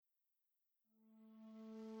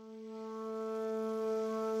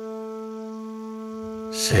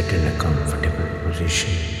Sit in a comfortable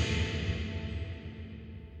position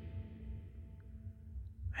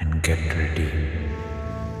and get ready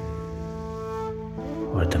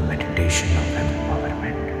for the meditation of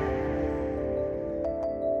empowerment.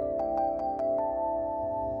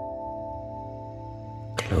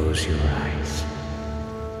 Close your eyes.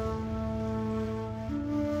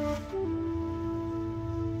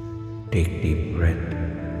 Take deep breath.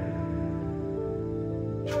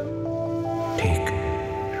 Take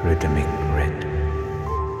rhythmic breath.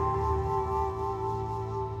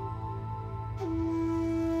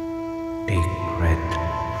 Take breath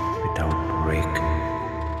without break.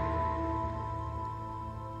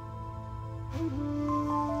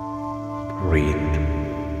 Breathe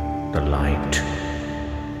the light.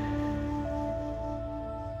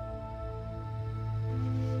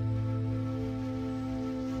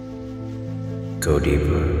 Go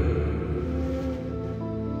deeper.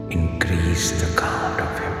 Increase the count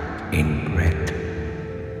of your in-breath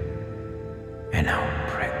and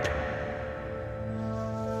out-breath.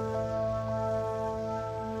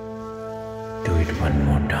 Do it one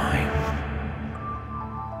more time.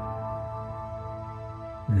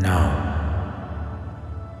 Now,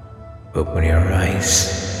 open your eyes,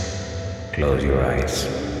 close your eyes.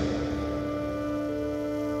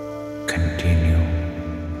 Continue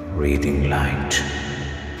breathing light.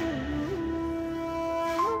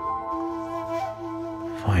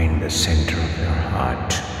 Find the center of your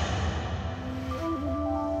heart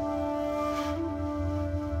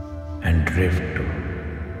and drift to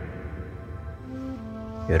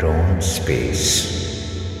your own space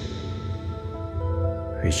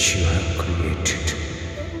which you have created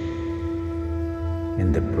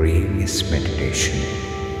in the previous meditation.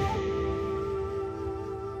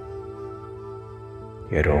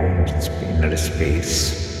 Your own inner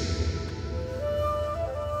space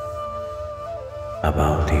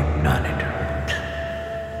above the planet Earth.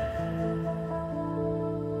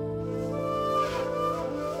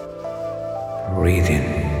 Breathe in,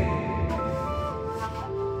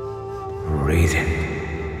 breathe in,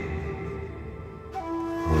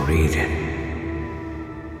 breathe in.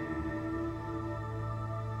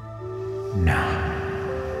 Now,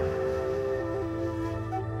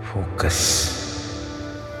 focus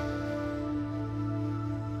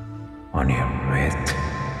on your breath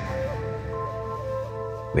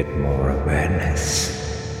with more awareness,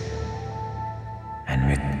 and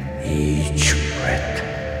with each breath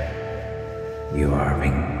you are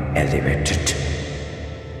being elevated,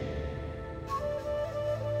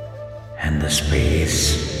 and the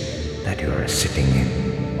space that you are sitting in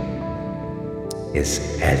is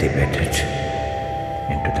elevated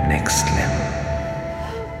into the next level.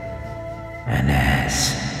 And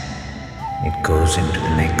as it goes into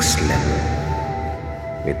the next level,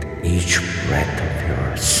 with each breath of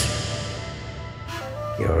yours,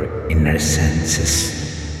 your inner senses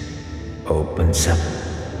opens up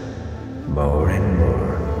more and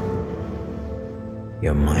more,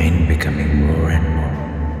 your mind becoming more and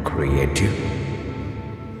more creative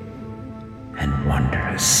and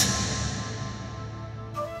wondrous.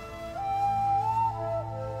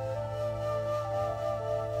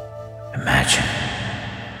 Imagine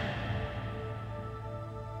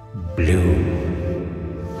blue.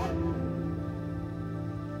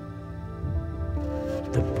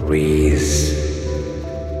 The breeze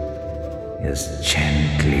is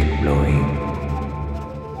gently blowing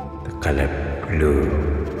the color blue.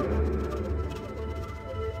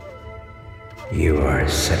 You are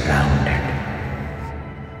surrounded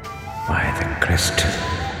by the crystal.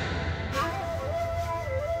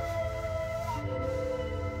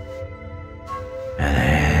 And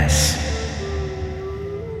as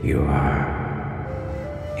you are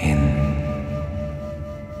in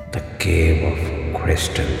the cave of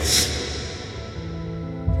crystals,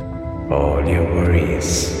 all your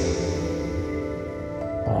worries,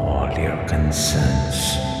 all your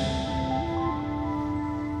concerns,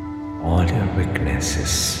 all your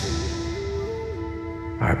weaknesses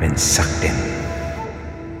are being sucked in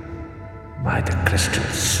by the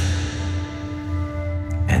crystals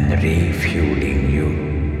and refueling you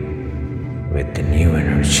with the new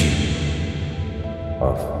energy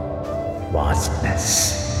of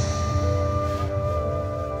vastness.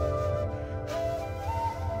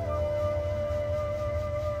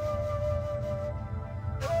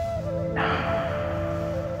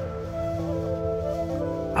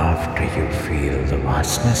 After you feel the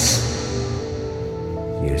vastness,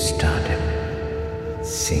 you started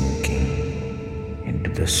sinking into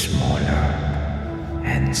the smaller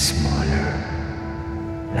and smaller,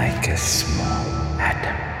 like a small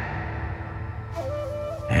atom.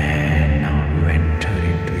 And now you enter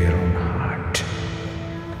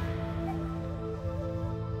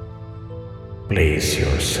Place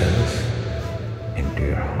yourself into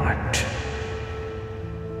your heart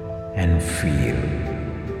and feel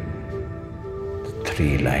the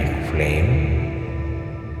three-light flame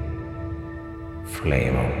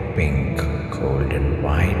of pink, golden,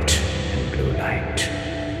 white and blue light.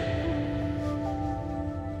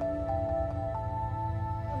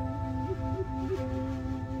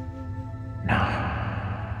 Now,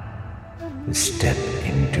 step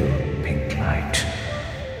into pink light,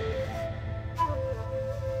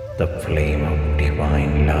 the flame of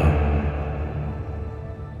divine love.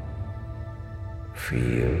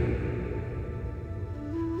 Feel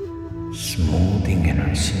smoothing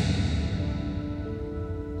energy,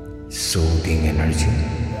 soothing energy,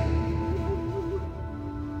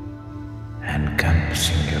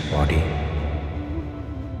 encompassing your body,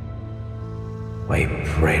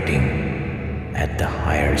 vibrating at the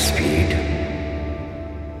higher speed.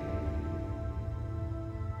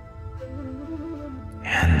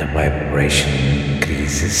 And the vibration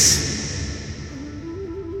increases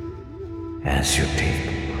as you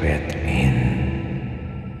take breath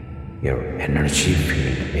in. Your energy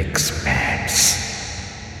field expands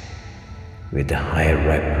with a higher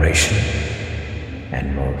vibration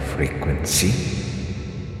and more frequency,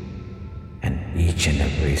 and each and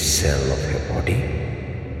every cell of your body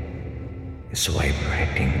is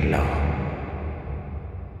vibrating love,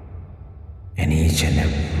 and each and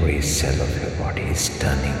every cell of your body is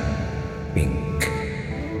turning pink,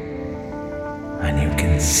 and you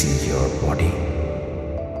can see your body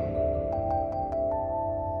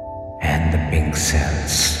and the pink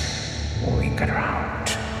cells moving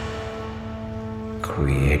around,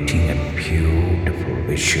 creating a beautiful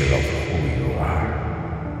visual of who you are.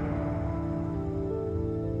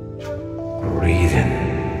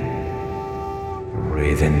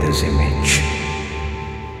 Breathe in this image.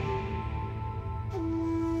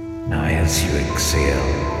 Now as you exhale,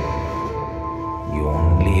 you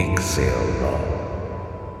only exhale love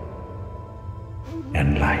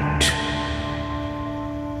and light.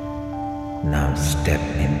 Now step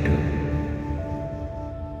into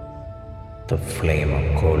the flame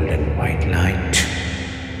of golden white light,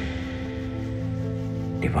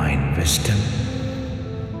 divine wisdom.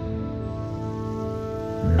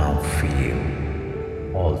 Now feel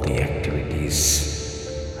all the activities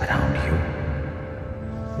around you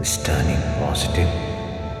is turning positive,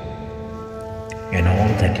 and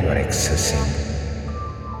all that you are accessing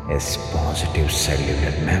is positive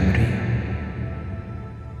cellular memory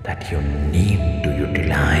that you need to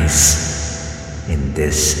utilize in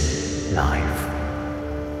this life.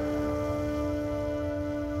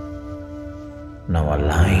 Now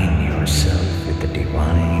align yourself with the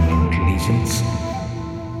divine intelligence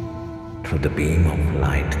through the beam of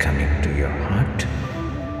light coming to your heart.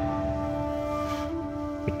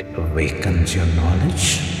 It awakens your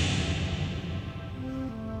knowledge,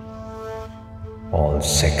 all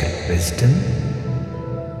sacred wisdom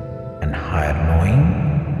and higher knowing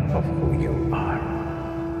of who you are.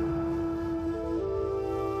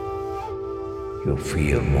 You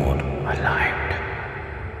feel more alive.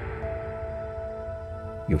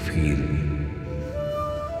 You feel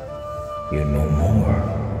you know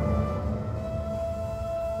more.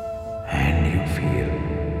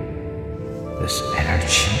 This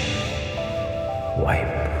energy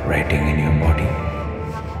vibrating in your body,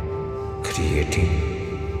 creating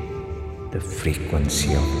the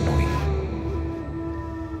frequency of knowing.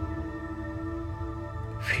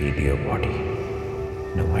 Feel your body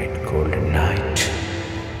in a white golden light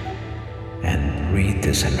and breathe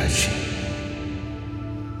this energy.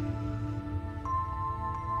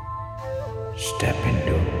 Step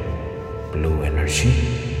into blue energy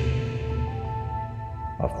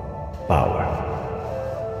of power,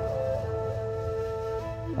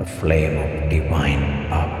 a flame of divine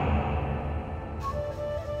power.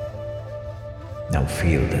 Now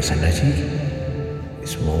feel this energy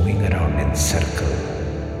is moving around in circle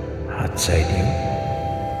outside you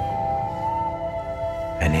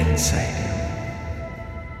and inside you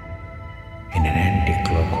in an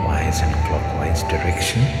anti-clockwise and clockwise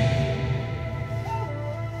direction,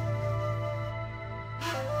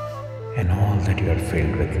 and all that you are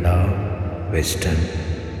filled with love, wisdom,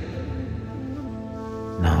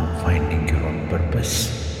 now finding your own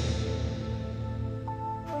purpose.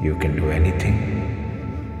 You can do anything,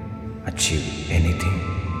 achieve anything,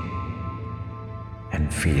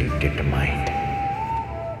 and feel determined.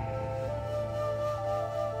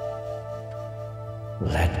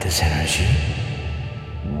 Let this energy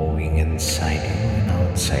moving inside you and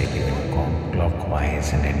outside you in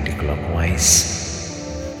clockwise and anti-clockwise.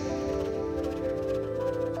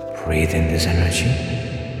 Breathe in this energy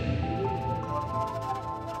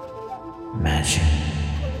Imagine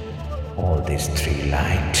all these three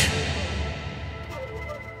light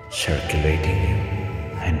circulating you,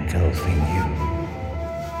 engulfing you,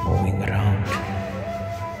 moving around,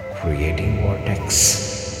 creating vortex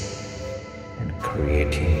and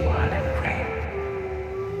creating violet flame.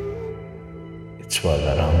 It swirls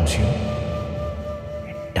around you,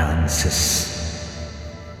 it dances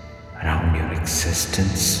around your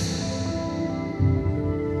existence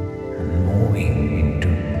and moving into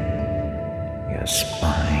your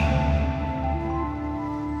spine.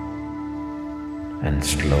 And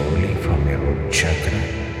slowly from your root chakra,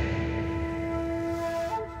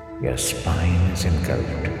 your spine is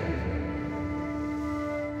engulfed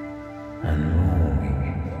and moving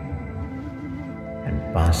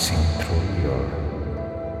and passing through your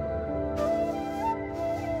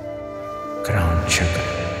crown chakra,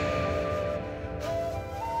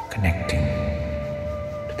 connecting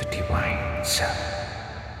to the divine self.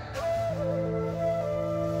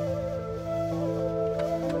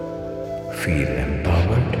 Feel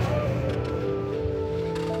empowered.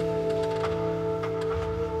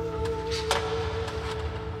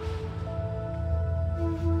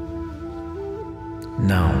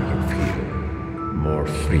 Now you feel more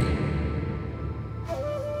free.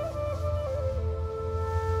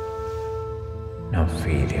 Now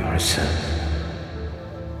feel yourself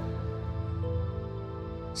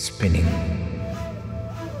spinning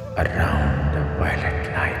around the violet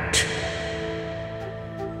light.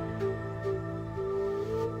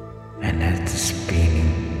 And as the spinning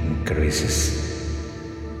increases,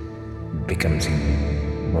 it becomes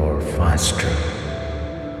more faster,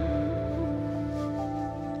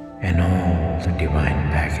 and all the divine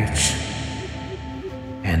baggage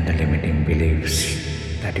and the limiting beliefs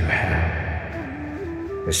that you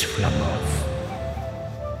have is flung off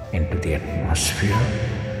into the atmosphere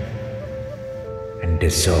and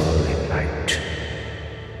dissolve in light.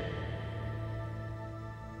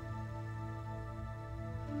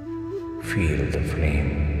 Feel the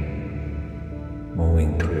flame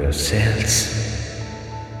moving through your cells,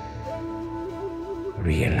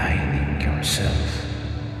 realigning yourself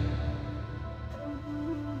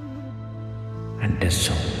and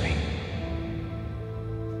dissolving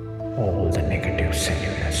all the negative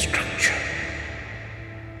cellular structure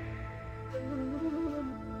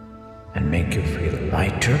and make you feel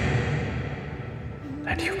lighter,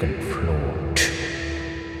 that you can float.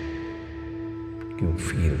 You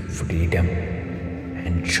feel freedom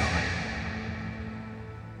and joy.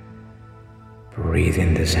 Breathe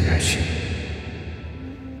in this energy.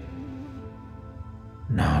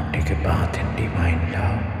 Now take a bath in divine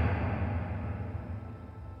love.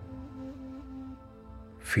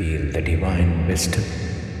 Feel the divine wisdom.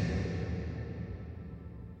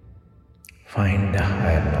 Find the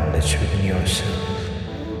higher knowledge within yourself,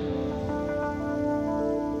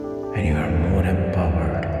 and you are more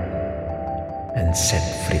empowered and set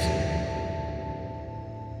free.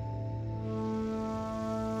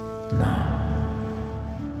 Now,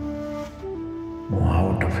 move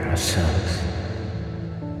out of yourself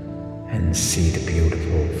and see the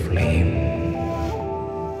beautiful flame.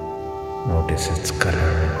 Notice its color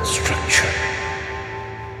and structure.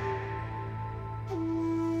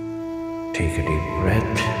 Take a deep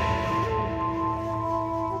breath.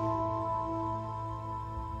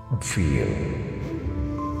 Feel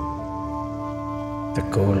the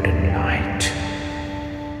golden light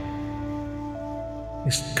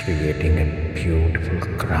is creating a beautiful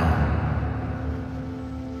crown,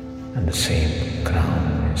 and the same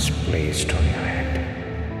crown is placed on your head.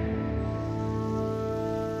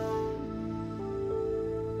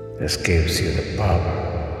 This gives you the power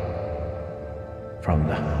from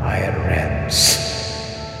the higher realms.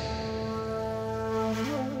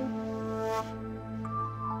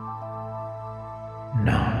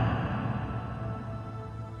 Now,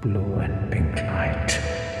 blue and pink light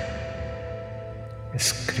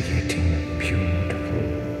is creating a beautiful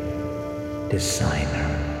designer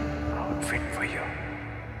outfit for you,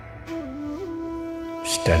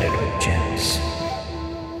 studded with gems,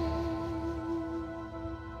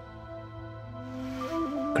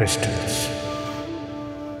 crystals.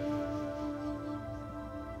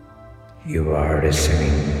 You are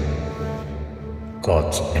receiving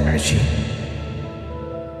God's energy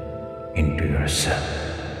into yourself.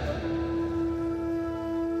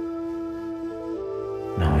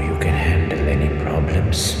 Now you can handle any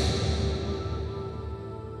problems.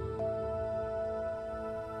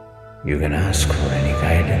 You can ask for any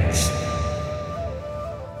guidance.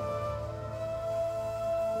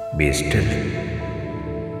 Be still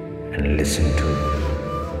and listen to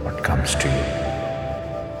what comes to you.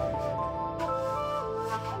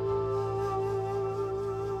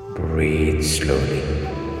 Breathe slowly.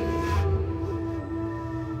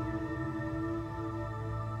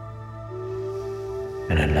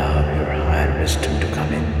 And allow your higher wisdom to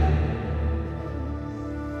come in.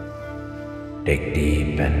 Take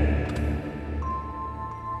deep and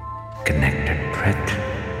connected breath.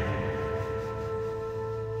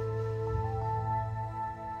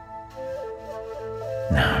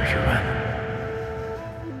 Now you run.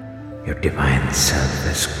 Your divine self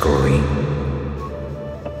is growing.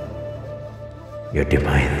 Your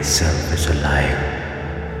divine self is alive.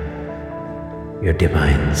 Your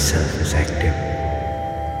divine self is active.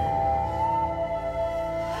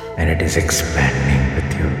 And it is expanding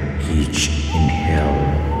with your each inhale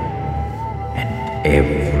and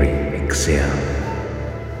every exhale.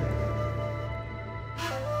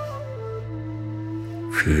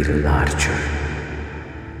 Feel larger.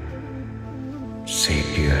 Say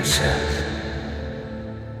to yourself,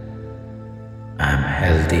 I'm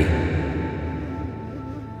healthy,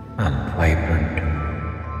 I'm vibrant,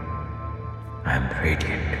 I'm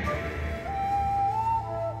radiant.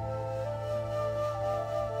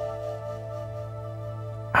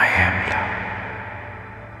 I am love.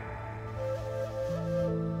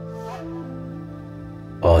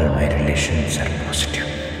 All my relations are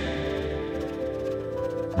positive.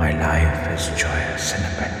 My life is joyous and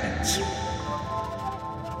abundance.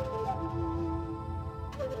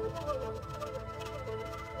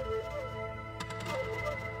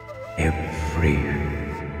 Every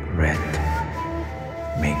breath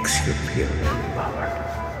makes you feel empowered.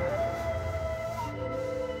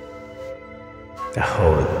 The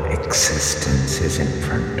whole existence is in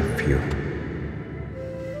front of you,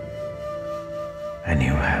 and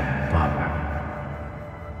you have power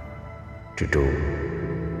to do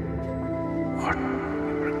what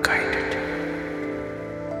you are guided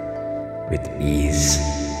with ease,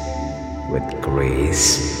 with grace,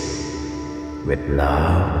 with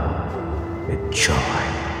love, with joy.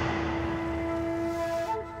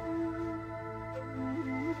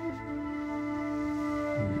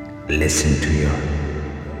 Listen to your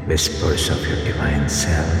whispers of your divine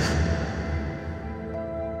self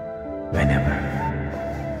whenever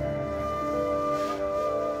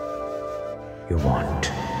you want.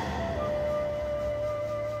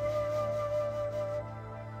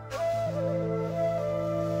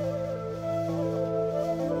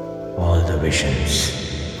 All the visions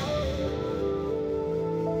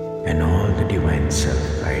and all the divine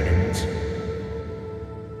self-guidance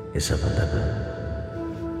is available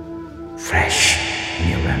fresh in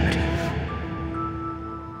your memory.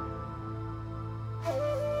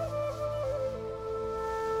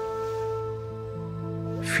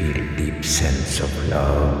 Feel deep sense of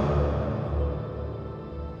love,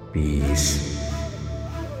 peace,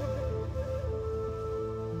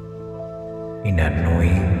 inner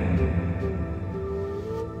knowing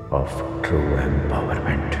of true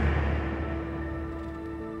empowerment.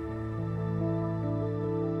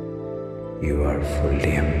 You are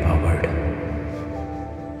fully empowered.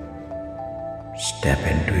 Step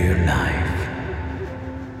into your life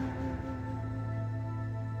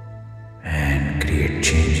and create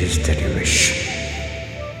changes that you wish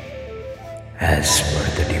as per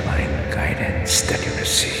the divine guidance that you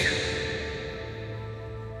receive.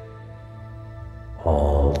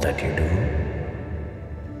 All that you do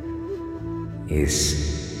is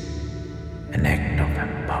an act of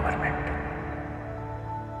empowerment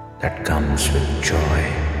that comes with joy,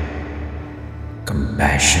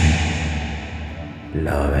 compassion,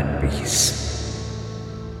 love and peace.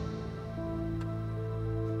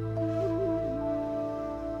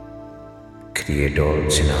 Create all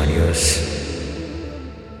scenarios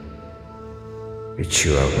which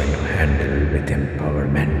you are going to handle with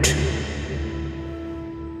empowerment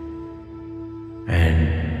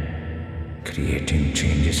and creating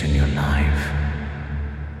changes in your life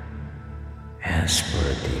as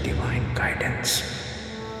per the divine guidance.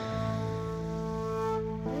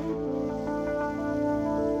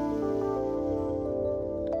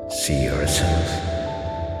 See yourself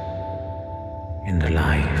in the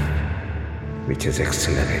life which is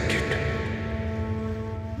accelerated.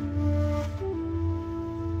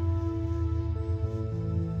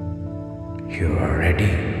 You are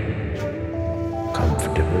ready,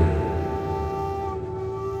 comfortable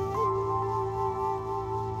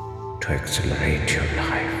to accelerate your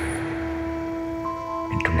life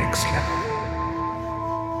into next level.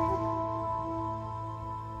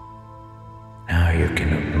 Now you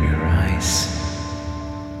can open your eyes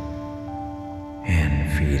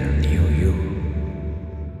and feel new you.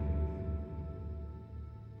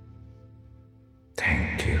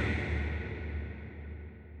 Thank you.